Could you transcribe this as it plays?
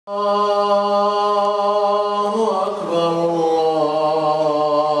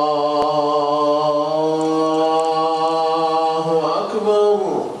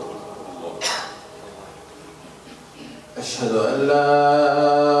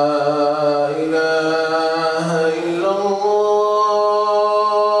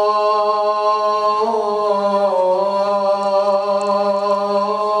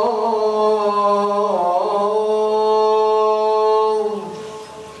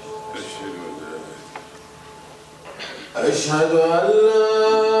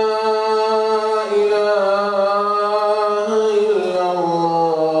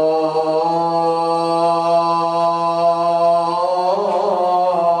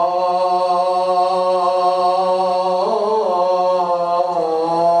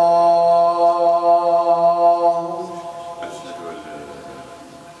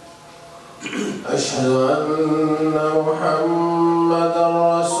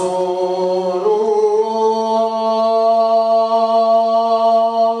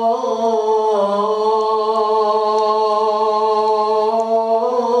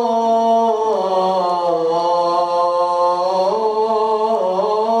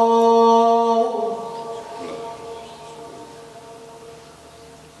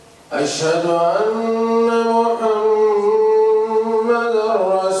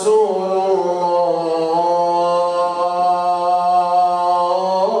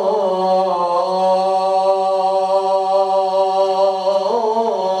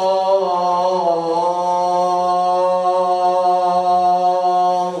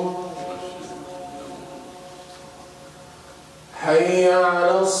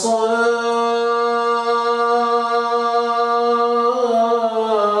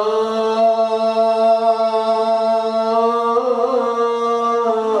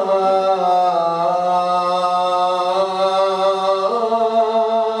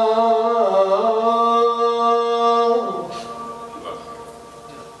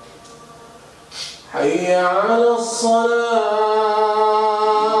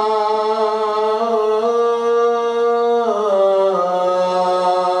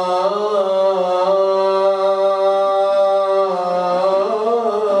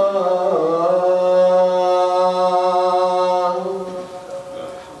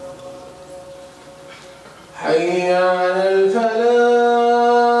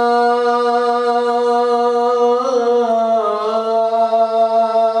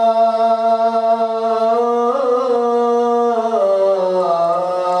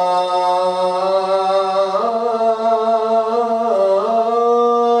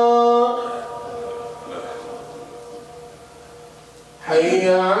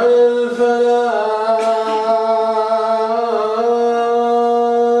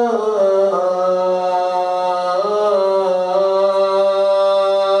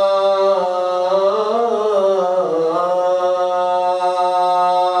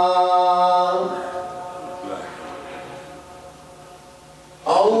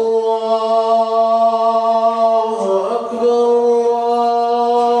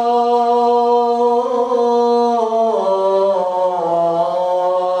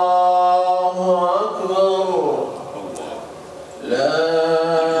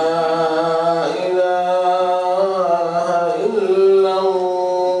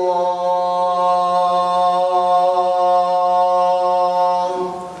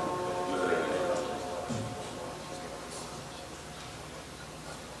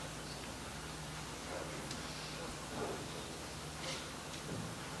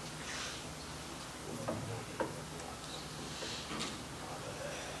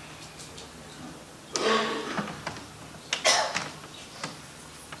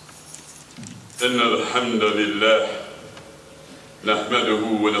إن الحمد لله نحمده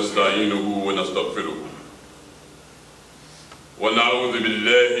ونستعينه ونستغفره ونعوذ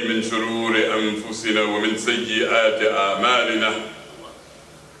بالله من شرور أنفسنا ومن سيئات أعمالنا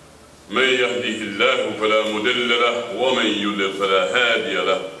من يهده الله فلا مضل له ومن يضلل فلا هادي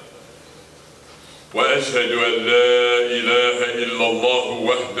له وأشهد أن لا إله إلا الله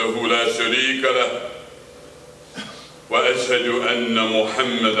وحده لا شريك له وأشهد أن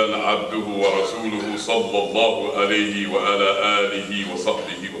محمدًا عبده ورسوله صلى الله عليه وعلى آله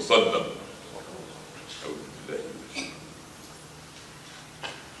وصحبه وسلم.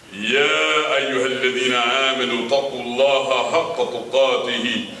 يا أيها الذين آمنوا اتقوا الله حق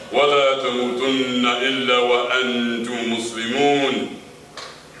تقاته ولا تموتن إلا وأنتم مسلمون.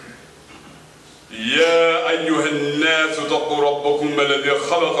 يا أيها الناس اتقوا ربكم الذي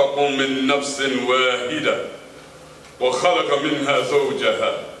خلقكم من نفس واحدة وخلق منها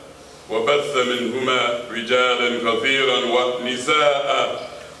زوجها وبث منهما رجالا كثيرا ونساء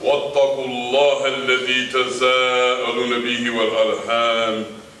الله الذي تساءلون به والأرحام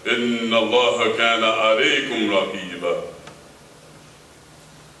إن الله كان عليكم رقيبا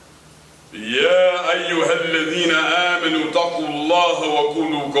يا أيها الذين آمنوا اتقوا الله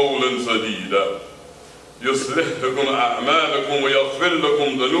وقولوا قولا سديدا يصلح لكم أعمالكم ويغفر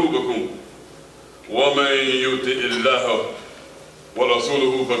لكم ذنوبكم ومن يطع الله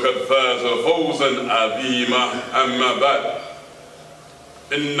ورسوله فقد فاز فوزا عظيما أما بعد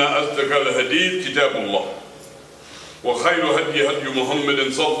إن أصدق الحديث كتاب الله وخير هدي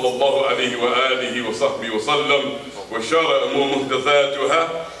محمد صلى الله عليه وآله وصحبه وسلم وشر الأمور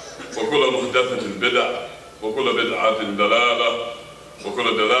محدثاتها وكل محدثة بدعة وكل بدعة ضلالة وكل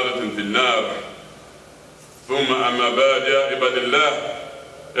ضلالة في النار ثم أما بعد يا عباد الله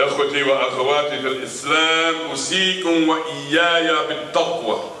إخوتي وأخواتي في الإسلام أوصيكم وإياي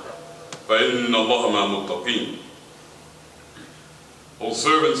بالتقوى فإن الله مع المتقين. O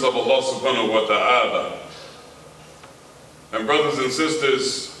servants of Allah subhanahu wa ta'ala, and brothers and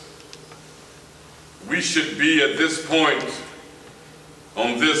sisters, we should be at this point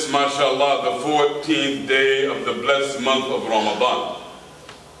on this, mashallah, the 14th day of the blessed month of Ramadan.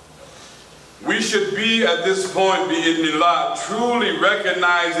 We should be at this point, bi'idhnillah, truly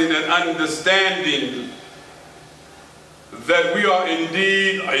recognizing and understanding that we are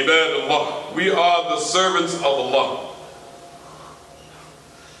indeed ibadullah. We are the servants of Allah.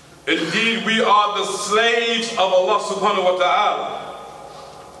 Indeed, we are the slaves of Allah subhanahu wa ta'ala.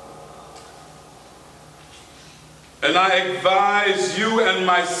 And I advise you and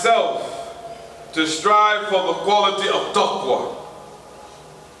myself to strive for the quality of taqwa.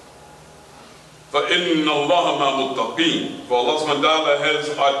 فَإِنَّ اللَّهَ مَعَ الْمُتَّقِينَ. For Allah subhanahu wa ta'ala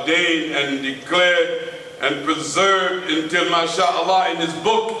has ordained and declared and preserved until masha'Allah in His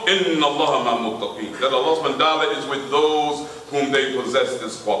book, إِنَّ اللَّهَ مَعَ الْمُتَّقِينَ, that Allah subhanahu wa ta'ala is with those whom they possess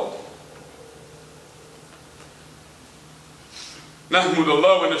this quality. نحمد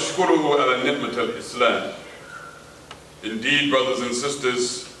الله ونشكره على نعمة الإسلام. Indeed, brothers and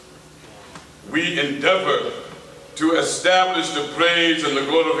sisters, we endeavor to establish the praise and the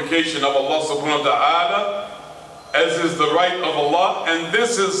glorification of Allah subhanahu wa ta'ala as is the right of Allah, and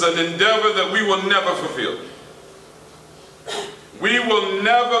this is an endeavor that we will never fulfill. We will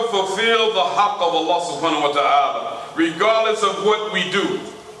never fulfill the haqq of Allah subhanahu wa ta'ala, regardless of what we do.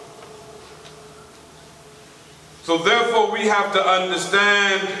 So therefore we have to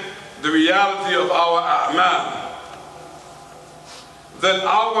understand the reality of our a'mal, that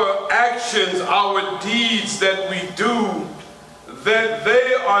our actions, our deeds that we do, that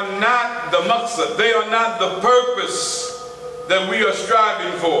they are not the maqsad, they are not the purpose that we are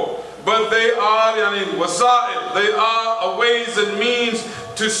striving for, but they are wasa'il, they are a ways and means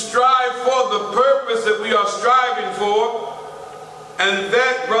to strive for the purpose that we are striving for. And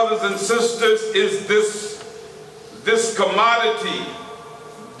that, brothers and sisters, is this commodity,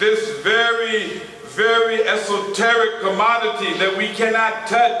 this very esoteric commodity that we cannot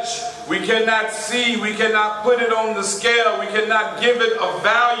touch, we cannot see, we cannot put it on the scale, we cannot give it a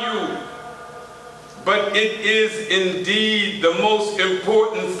value. But it is indeed the most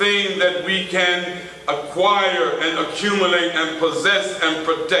important thing that we can acquire and accumulate and possess and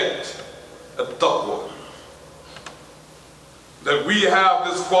protect, at-taqwa. That we have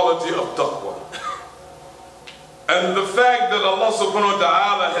this quality of taqwa. And the fact that Allah subhanahu wa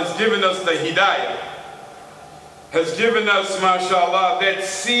ta'ala has given us the hidayah, has given us, mashallah, that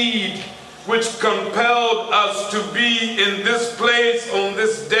seed which compelled us to be in this place on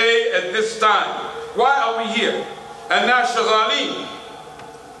this day at this time. Why are we here? And now shaghaleen.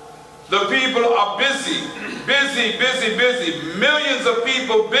 The people are busy. Millions of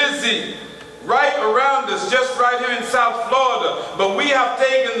people busy right around us, just right here in South Florida. But we have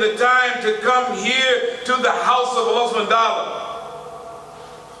taken the time to come here to the house of Allah subhanahu wa ta'ala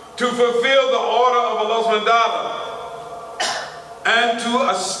to fulfill the order of Allah subhanahu wa ta'ala and to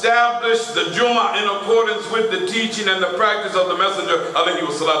establish the Jummah in accordance with the teaching and the practice of the Messenger alayhi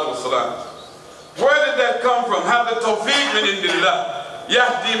wa salatu wa salam. Where did that come from? هذا التوفيق من عند الله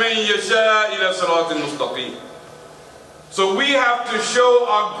يهدي من يشاء إلى صراط مستقيم. So we have to show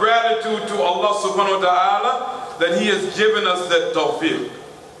our gratitude to Allah subhanahu wa ta'ala that He has given us that tawfiq.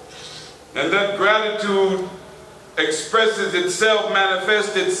 And that gratitude expresses itself,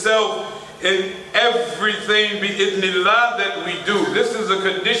 manifests itself in everything bi'idhnillah that we do. This is a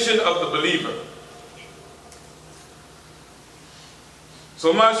condition of the believer.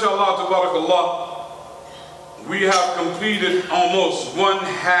 So mashallah, tabarakallah, we have completed almost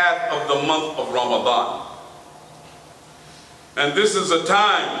 1/2 of the month of Ramadan. And this is a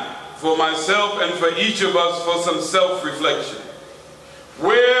time for myself and for each of us for some self-reflection.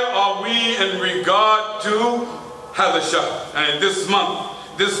 Where are are we in regard to Hadha Shahr, and this month,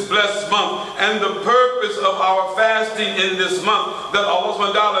 this blessed month, and the purpose of our fasting in this month, that Allah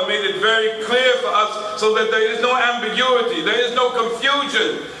subhanahu wa ta'ala made it very clear for us so that there is no ambiguity, there is no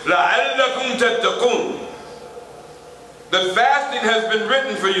confusion. لَعَلَّكُمْ تَتَّقُونَ. The fasting has been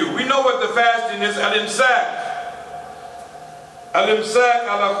written for you. We know what the fasting is. Al-imsak. Al-imsak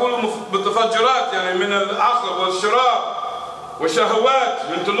ala kulli mutafajjirat, yani min al-aql wal-shirab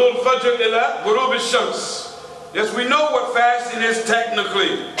wa-shahawat min tulul fajr ila ghurub al-shams. Yes, we know what fasting is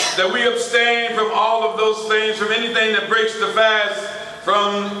technically, that we abstain from all of those things, from anything that breaks the fast,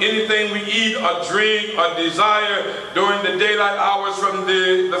 from anything we eat or drink or desire during the daylight hours from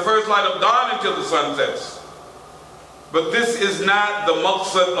the first light of dawn until the sun sets. But this is not the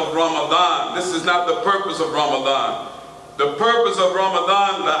maqsad of Ramadan. This is not the purpose of Ramadan. The purpose of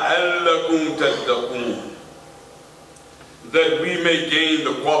Ramadan, لَعَلَّكُمْ تَتَّقُونَ, that we may gain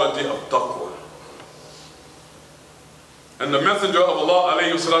the quality of taqwa. And the Messenger of Allah,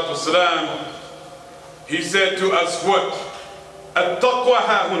 alayhi salatu wasalam, he said to us what? التقوى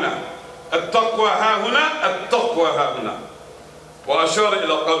ها هنا, التقوى ها هنا, التقوى ها هنا. وأشار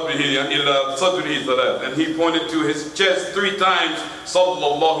إلى قلبه إلى صدره ثلاث, and he pointed to his chest 3 times.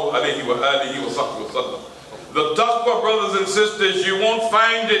 Sallallahu alayhi wa alihi wa sahbihi wa sallam. The taqwa, brothers and sisters, you won't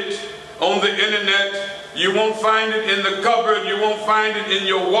find it on the internet. You won't find it in the cupboard. You won't find it in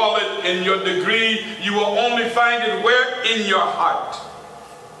your wallet, in your degree. You will only find it where? In your heart.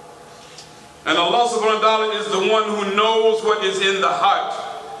 And Allah subhanahu wa ta'ala is the one who knows what is in the heart.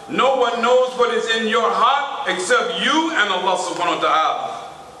 No one knows what is in your heart except you and Allah subhanahu wa ta'ala.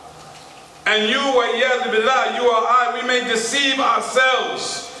 And you, wa'iyadhu billah, you or I, we may deceive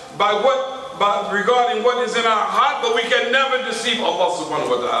ourselves by regarding what is in our heart, but we can never deceive Allah subhanahu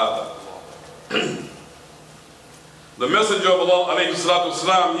wa ta'ala. The Messenger of Allah, alayhi salatu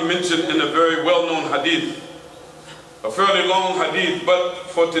wasalam, he mentioned in a very well-known hadith, a fairly long hadith, but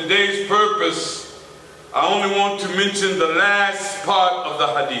for today's purpose, I only want to mention the last part of the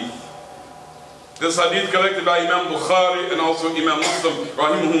hadith. This hadith collected by Imam Bukhari and also Imam Muslim,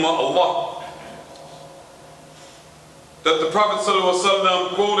 rahimahumma Allah, that the Prophet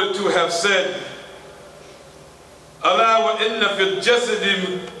ﷺ quoted to have said, أَلَا وَإِنَّ فِي الْجَسَدِ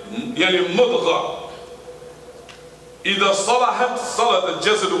يعني مُضْغَةً إِذَا صَلَحَتْ صَلَحَ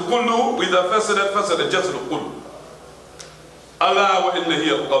الْجَسَدُ كُلُّهُ وَإِذَا فَسَدَتْ فَسَدَ الْجَسَدُ كُلُّهُ أَلَا وَإِنَّ هِيَ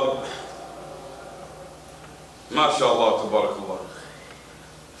الْقَلْبُ. MashaAllah, tabarakallah.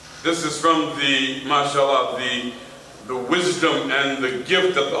 This is from the, mashallah, the wisdom and the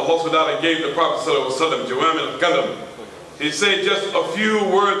gift that Allah subhanahu wa ta'ala gave the Prophet sallallahu alaihi wasallam, Jawami al-Kalam. He said just a few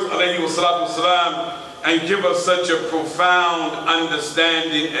words, alayhi wassalatu wassalam, and give us such a profound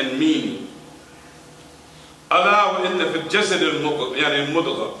understanding and meaning. Allah wa inna fil jasad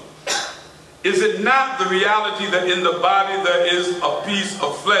al-mudghah. Is it not the reality that in the body there is a piece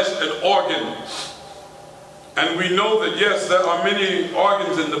of flesh, an organ? And we know that yes, there are many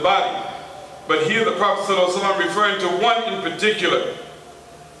organs in the body, but here the Prophet ﷺ referring to one in particular.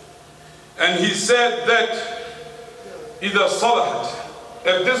 And he said that إِذَا صَلَحَتْ,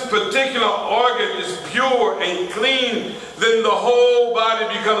 if this particular organ is pure and clean, then the whole body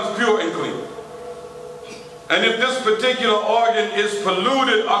becomes pure and clean. And if this particular organ is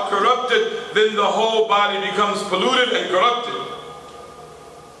polluted or corrupted, then the whole body becomes polluted and corrupted.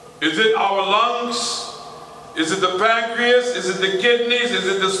 Is it our lungs? Is it the pancreas? Is it the kidneys? Is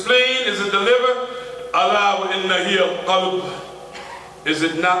it the spleen? Is it the liver? Allah wa inna hiya al-qalb. Is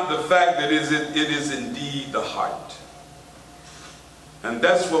it not the fact that it is indeed the heart? And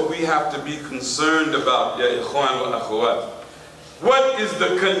that's what we have to be concerned about, ya ikhwan wa akhawat. What is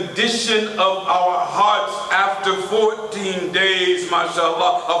the condition of our hearts after 14 days,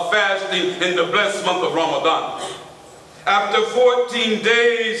 mashallah, of fasting in the blessed month of Ramadan? After 14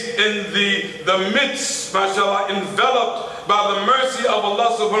 days in the midst, mashallah, enveloped by the mercy of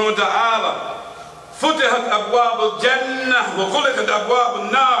Allah subhanahu wa ta'ala, فتحت أبواب الجنة وغلقت أبواب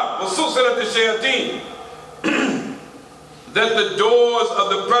النار وسلسلت الشياطين. That the doors of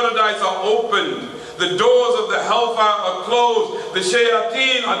the paradise are opened, the doors of the hellfire are closed, the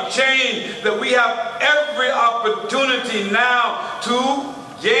shayateen are chained, that we have every opportunity now to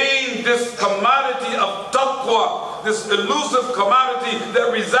gain this commodity of taqwa, this elusive commodity that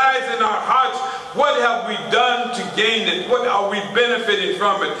resides in our hearts. What have we done to gain it? What are we benefiting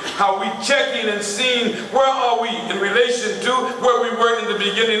from it? Are we checking and seeing where are we in relation to where we were in the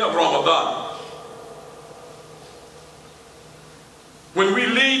beginning of Ramadan? When we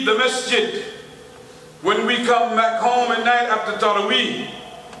leave the masjid, when we come back home at night after Taraweeh,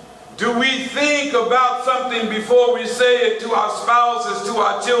 Do we think about something before we say it to our spouses, to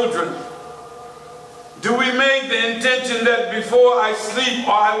our children? Do we make the intention that before I sleep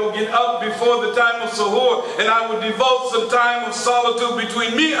or I will get up before the time of suhoor and I will devote some time of solitude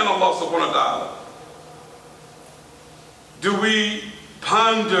between me and Allah subhanahu wa ta'ala? Do we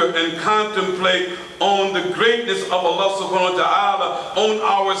ponder and contemplate on the greatness of Allah subhanahu wa ta'ala, on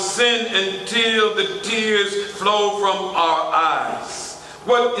our sin until the tears flow from our eyes?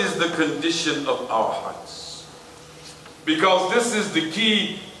 What is the condition of our hearts? Because this is the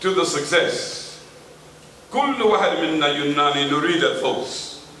key to the success. Every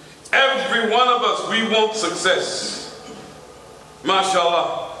one of us, we want success.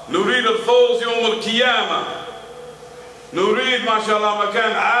 MashaAllah. نريد الفوز يوم القيامة. نريد MashaAllah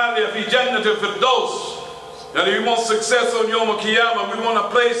مكان عالية في جنة الفردوس. And we want success on Yom Al-Qiyamah. We want a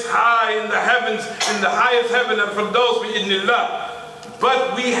place high in the heavens, in the highest heaven and Firdaus bi-idhnillah.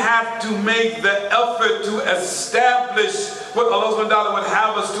 But we have to make the effort to establish what Allah subhanahu wa ta'ala would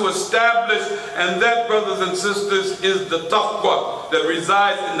have us to establish, and that, brothers and sisters, is the taqwa that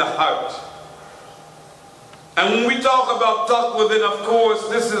resides in the heart. And when we talk about taqwa, then of course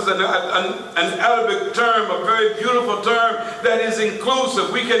this is an Arabic term, a very beautiful term that is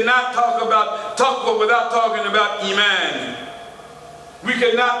inclusive. We cannot talk about taqwa without talking about iman. We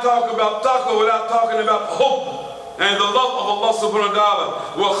cannot talk about taqwa without talking about hope and the love of Allah subhanahu wa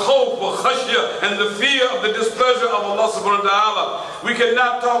ta'ala, wa khawf, wa khashya, and the fear of the displeasure of Allah subhanahu wa ta'ala. We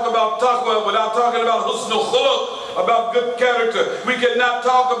cannot talk about taqwa without talking about husnul khuluq, about good character. We cannot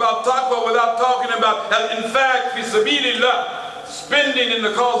talk about taqwa without talking about al-infaq fi sabilillah, spending in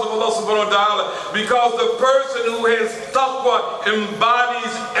the cause of Allah subhanahu wa ta'ala, because the person who has taqwa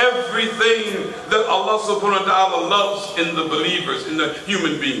embodies everything that Allah subhanahu wa ta'ala loves in the believers, in the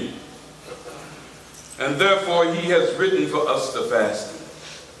human being. And therefore he has written for us the fasting.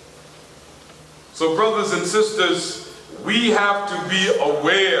 So brothers and sisters, we have to be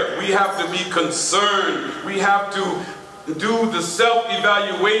aware, we have to be concerned, we have to do the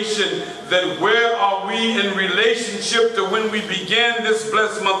self-evaluation that where are we in relationship to when we began this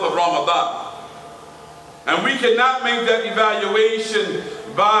blessed month of Ramadan. And we cannot make that evaluation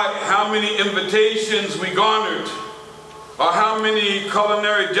by how many invitations we garnered, or how many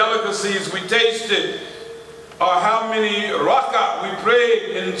culinary delicacies we tasted, or how many rak'ah we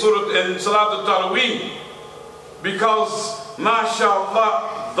prayed in Salat al-Tarawih. Because,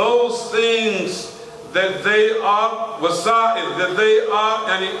 mashallah, those things that they are wasa'il, that they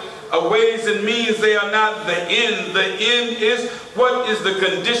are ways and means, they are not the end. The end is what is the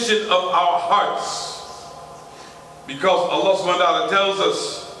condition of our hearts. Because Allah subhanahu wa ta'ala tells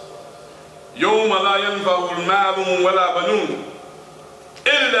us, يَوْمَ لَا يَنْفَعُ الْمَالُ وَلَا بَنُونَ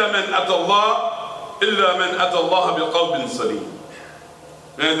إِلَّا مَنْ أَتَى اللَّهَ بِقَلْبٍ سَلِيمٍ.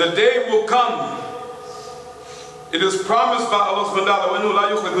 And the day will come, it is promised by Allah subhanahu wa ta'ala, and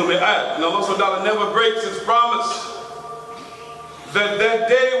Allah subhanahu wa ta'ala never breaks his promise, that that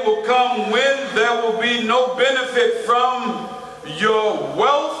day will come when there will be no benefit from your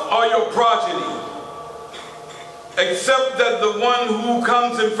wealth or your progeny, except that the one who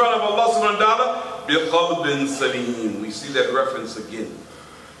comes in front of Allah subhanahu wa ta'ala, biqalbin salim. We see that reference again.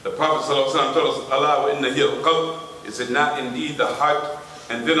 The Prophet sallallahu alaihi wasallam told us, Allah wa inna hiya al-qalb, is it not indeed the heart?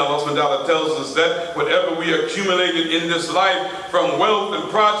 And then Allah subhanahu wa ta'ala tells us that whatever we accumulated in this life from wealth and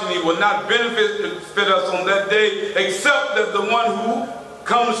progeny will not benefit us on that day, except that the one who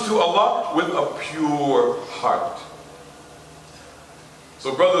comes to Allah with a pure heart.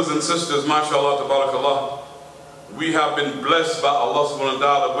 So brothers and sisters, mashallah, tabarakallah, we have been blessed by Allah subhanahu wa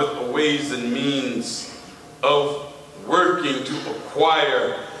ta'ala with the ways and means of working to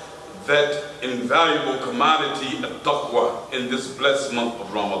acquire that invaluable commodity of taqwa in this blessed month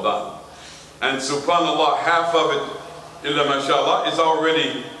of Ramadan. And subhanallah, half of it, illa mashallah, is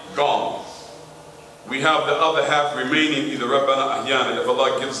already gone. We have the other half remaining, either Rabbana Ahyana, if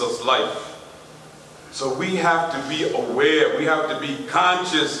Allah gives us life. So we have to be aware, we have to be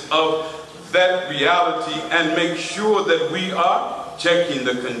conscious of that reality and make sure that we are checking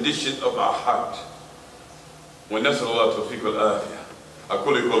the condition of our heart. ونسأل الله التوفيق والعافية.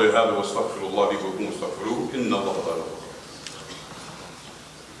 أقول قولي هذا واستغفر الله لي ولكم واستغفروه إن الله غفور.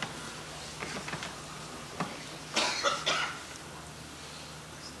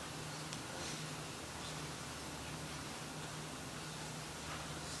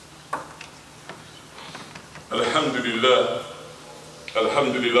 الحمد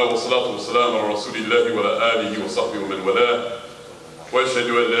لله والصلاة والسلام على رسول الله وعلى آله وصحبه ومن والاه وأشهد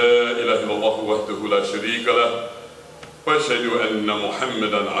أن لا إله إلا الله وحده لا شريك له وأشهد أن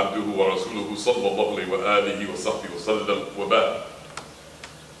محمدا عبده ورسوله صلى الله عليه وآله وصحبه وسلم وبعد.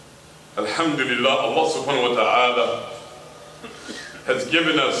 Alhamdulillah, Allah subhanahu wa ta'ala has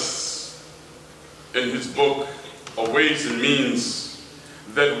given us in His book a ways and means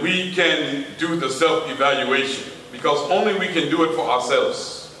that we can do the self-evaluation, because only we can do it for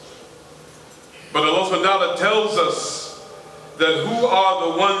ourselves. But Allah subhanahu wa ta'ala tells us that who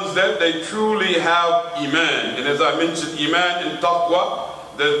are the ones that they truly have Iman. And as I mentioned, Iman and Taqwa,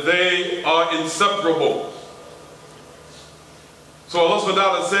 that they are inseparable. So Allah subhanahu wa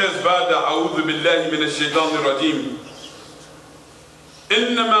ta'ala says, بعد أعوذ بالله من الشيطان الرجيم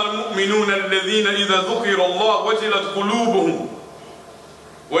إنما المؤمنون الذين إذا ذكر الله وجلت قلوبهم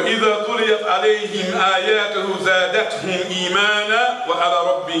وإذا تليت عليهم آياته زادتهم إيمانا وعلى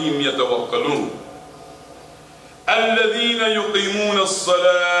ربهم يتوكلون الذين يقيمون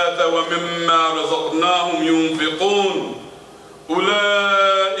الصلاة ومما رزقناهم ينفقون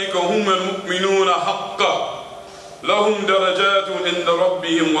أولئك هم المؤمنون حقا لهم درجات عند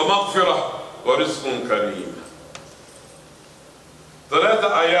ربهم ومغفرة ورزق كريم. So that's the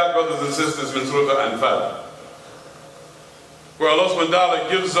ayat, brothers and sisters, in Surah Al-Anfal, where Allah subhanahu wa ta'ala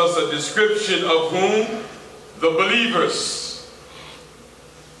gives us a description of whom? The believers.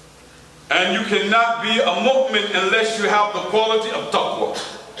 And you cannot be a mu'min unless you have the quality of taqwa.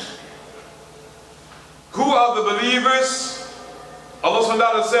 Who are the believers? Allah subhanahu wa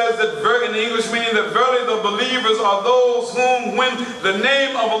ta'ala says that in the English meaning that verily the believers are those whom when the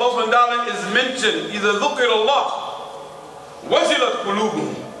name of Allah subhanahu wa ta'ala is mentioned, either dhukir Allah, wajilat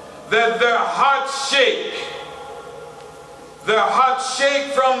qulubuhum, that their hearts shake. Their hearts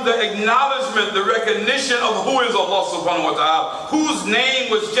shake from the acknowledgement, the recognition of who is Allah subhanahu wa ta'ala, whose name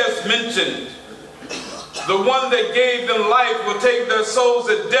was just mentioned. The one that gave them life will take their souls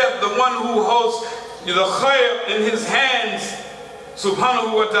at death, the one who holds the khair in his hands,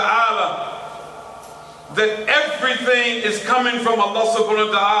 subhanahu wa ta'ala, that everything is coming from Allah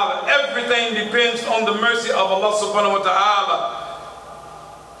subhanahu wa ta'ala. Everything depends on the mercy of Allah subhanahu wa ta'ala.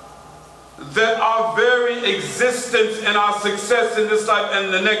 That our very existence and our success in this life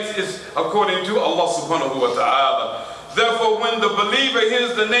and the next is according to Allah subhanahu wa ta'ala. Therefore, when the believer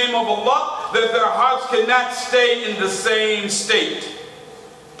hears the name of Allah, that their hearts cannot stay in the same state.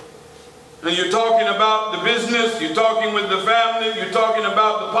 And you're talking about the business, you're talking with the family, you're talking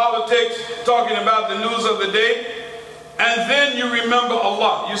about the politics, talking about the news of the day, and then you remember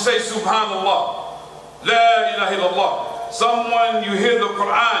Allah. You say, Subhanallah, La ilaha illallah. Someone, you hear the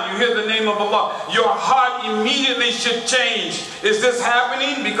Quran, you hear the name of Allah, your heart immediately should change. Is this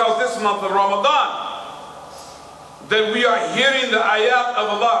happening? Because this month of Ramadan, that we are hearing the ayat of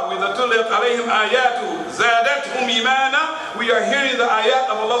Allah. وَإِذَا تُلِيَتْ عَلَيْهِمْ آيَاتُهُ زَادَتْهُمْ إِيمَانًا. We are hearing the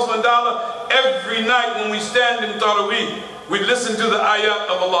ayat of Allah subhanahu wa ta'ala every night when we stand in Taraweeh. We listen to the ayat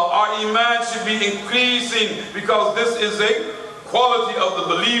of Allah. Our iman should be increasing because this is a quality of the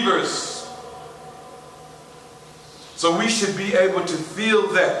believers. So we should be able to feel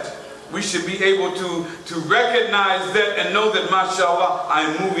that. We should be able to recognize that and know that, mashallah,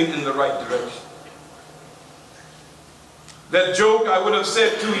 I'm moving in the right direction. That joke I would have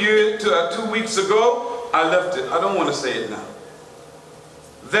said 2 weeks ago, I left it. I don't want to say it now.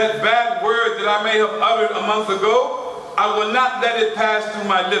 That bad word that I may have uttered a month ago, I will not let it pass through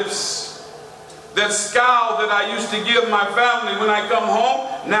my lips. That scowl that I used to give my family when I come home,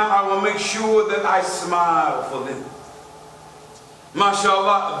 now I will make sure that I smile for them.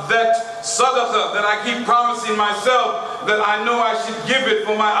 MashaAllah, that sadaqah that I keep promising myself that I know I should give it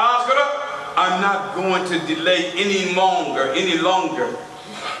for my akhirah, I'm not going to delay any longer.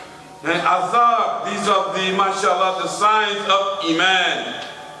 And azar, these are the, mashallah, the signs of iman.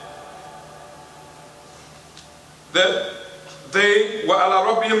 That they were ala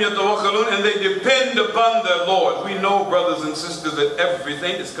rabbihim yatawakkalun, and they depend upon their Lord. We know, brothers and sisters, that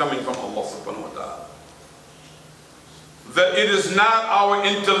everything is coming from Allah subhanahu wa ta'ala. That it is not our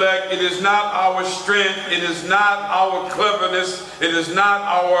intellect, it is not our strength, it is not our cleverness, it is not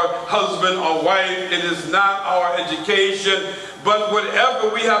our husband or wife, it is not our education, but whatever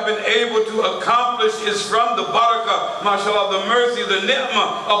we have been able to accomplish is from the barakah, mashallah, the mercy, the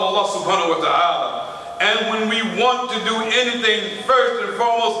ni'mah of Allah subhanahu wa ta'ala. And when we want to do anything, first and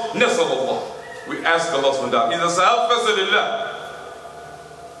foremost, nas'alullah. We ask Allah subhanahu wa ta'ala. إِذَا سَأَلْتَ فَاسْأَلِ اللَّهِ.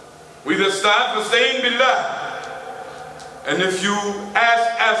 وَإِذَا اسْتَعَنْتَ فَاسْتَعِنْ بِاللَّهِ. And if you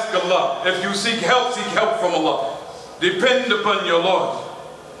ask Allah. If you seek help from Allah. Depend upon your Lord.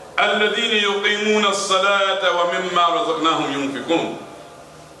 الَّذِينَ يُقِيمُونَ الصَّلَاةَ وَمِمَّا رَزَقْنَاهُمْ يُنْفِقُونَ.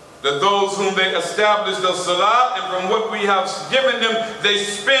 That those whom they establish the salat, and from what we have given them, they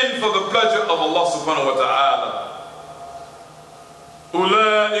spend for the pleasure of Allah subhanahu wa ta'ala.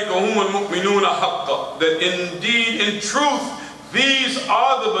 أُولَٰئِكَ هُمُ الْمُؤْمِنُونَ حَقًّا. That indeed, in truth, These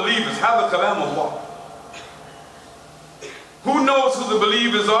are the believers. Have the kalam Allah. Who knows who the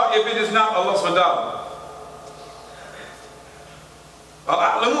believers are if it is not Allah subhanahu wa ta'ala?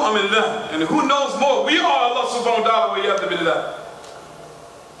 And who knows more? We are Allah subhanahu wa ta'ala.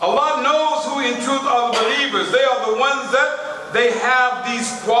 Allah knows who in truth are the believers. They are the ones that they have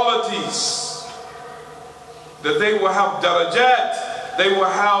these qualities. That they will have darajat. They will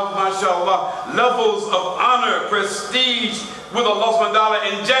have, mashallah, levels of honor, prestige with Allah subhanahu wa ta'ala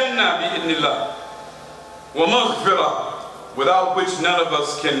in Jannah bi'idhnillah. Wa maghfirah, without which none of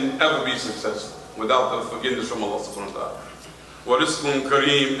us can ever be successful. Without the forgiveness from Allah subhanahu wa ta'ala. Wa rizqun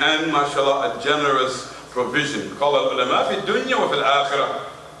kareem, and mashallah, a generous provision. Qala al-ulama fi dunya wa fil akhirah.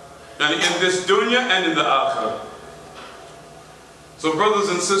 And in this dunya and in the akhirah. So brothers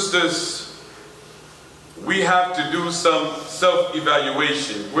and sisters, we have to do some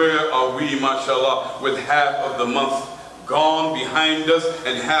self-evaluation. Where are we, mashallah, with half of the month gone behind us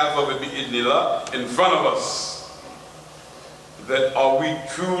and half of it, bi'idhnillah, in front of us? That are we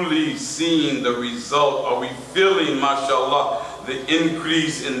truly seeing the result? Are we feeling, mashallah, the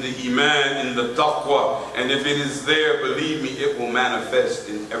increase in the iman, in the taqwa? And if it is there, believe me, it will manifest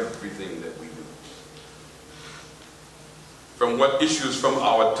in everything that we do. From what issues from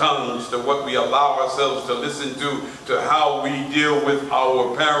our tongues, to what we allow ourselves to listen to how we deal with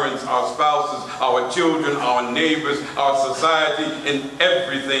our parents, our spouses, our children, our neighbors, our society, in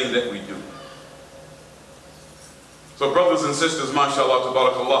everything that we do. So brothers and sisters, mashallah,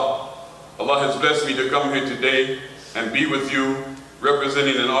 tabarakallah, Allah has blessed me to come here today and be with you,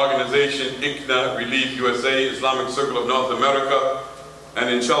 representing an organization, ICNA, Relief USA, Islamic Circle of North America. And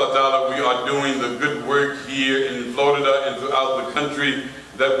inshallah ta'ala, we are doing the good work here in Florida and throughout the country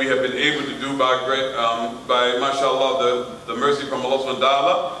that we have been able to do by mashallah, the mercy from Allah subhanahu wa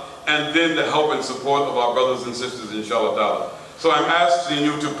ta'ala, and then the help and support of our brothers and sisters, inshallah ta'ala. So I'm asking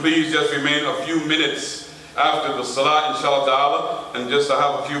you to please just remain a few minutes after the salah, inshallah ta'ala, and just to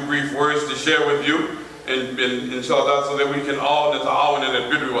have a few brief words to share with you, and inshallah ta'ala, so that we can all nata'awan in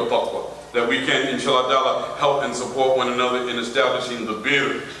al-birri wa taqwa, that we can, inshallah ta'ala, help and support one another in establishing the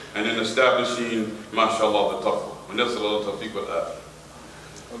birr and in establishing, mashallah, the taqwa. And that's Allah tawfiq wal afiyah.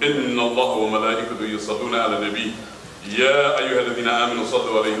 Inna Allah wa malaikatu yusalluna ala nabi. Ya ayyuhalladhina amanu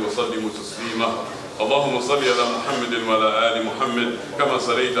sallu alayhi wa sallimu taslima. اللهم صل على محمد وعلى آل محمد كما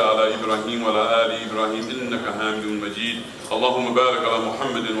صليت على إبراهيم وعلى آل إبراهيم إنك حميد مجيد. اللهم بارك على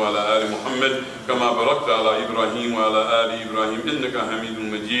محمد وعلى آل محمد كما باركت على إبراهيم وعلى آل إبراهيم إنك حميد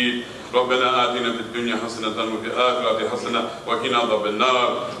مجيد. ربنا آتنا في الدنيا حسنة وفي الآخرة حسنة وقنا عذاب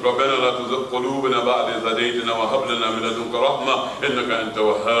النار. ربنا لا تزغ قلوبنا بعد إذ هديتنا وهب لنا من لدنك رحمة إنك أنت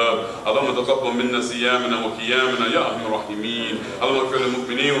الوهاب. اللهم تقبل منا صيامنا وقيامنا يا أرحم الراحمين. اللهم اغفر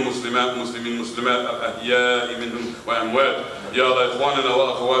للمؤمنين والمسلمات والمسلمات الأحياء منهم وأموات. يا الله إخواننا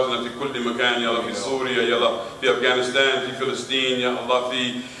وأخواتنا في كل مكان، يا الله في سوريا، يا الله في أفغانستان، في فلسطين، يا الله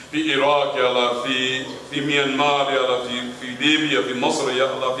في العراق، يا الله في ميانمار، يا الله في ليبيا، في مصر،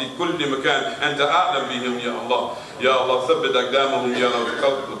 يا الله في كل مكان أنت أعلم بهم يا الله. يا الله ثبت أقدامهم، يا الله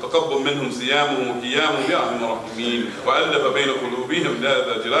وتقبل منهم صيامهم وقيامهم يا أرحم الراحمين، وألف بين قلوبهم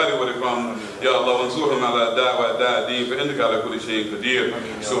ذا الجلال والإكرام يا الله، وانصرهم على أعداء الدين فإنك على كل شيء قدير.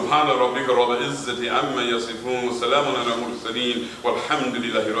 سبحان ربك رب العزة عما يصفون وسلام على المرسلين والحمد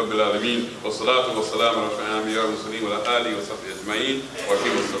لله رب العالمين، والصلاة والسلام على أشرف الأنبياء والمرسلين وعلى آله وصحبه أجمعين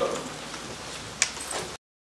وأقيموا الصلاة.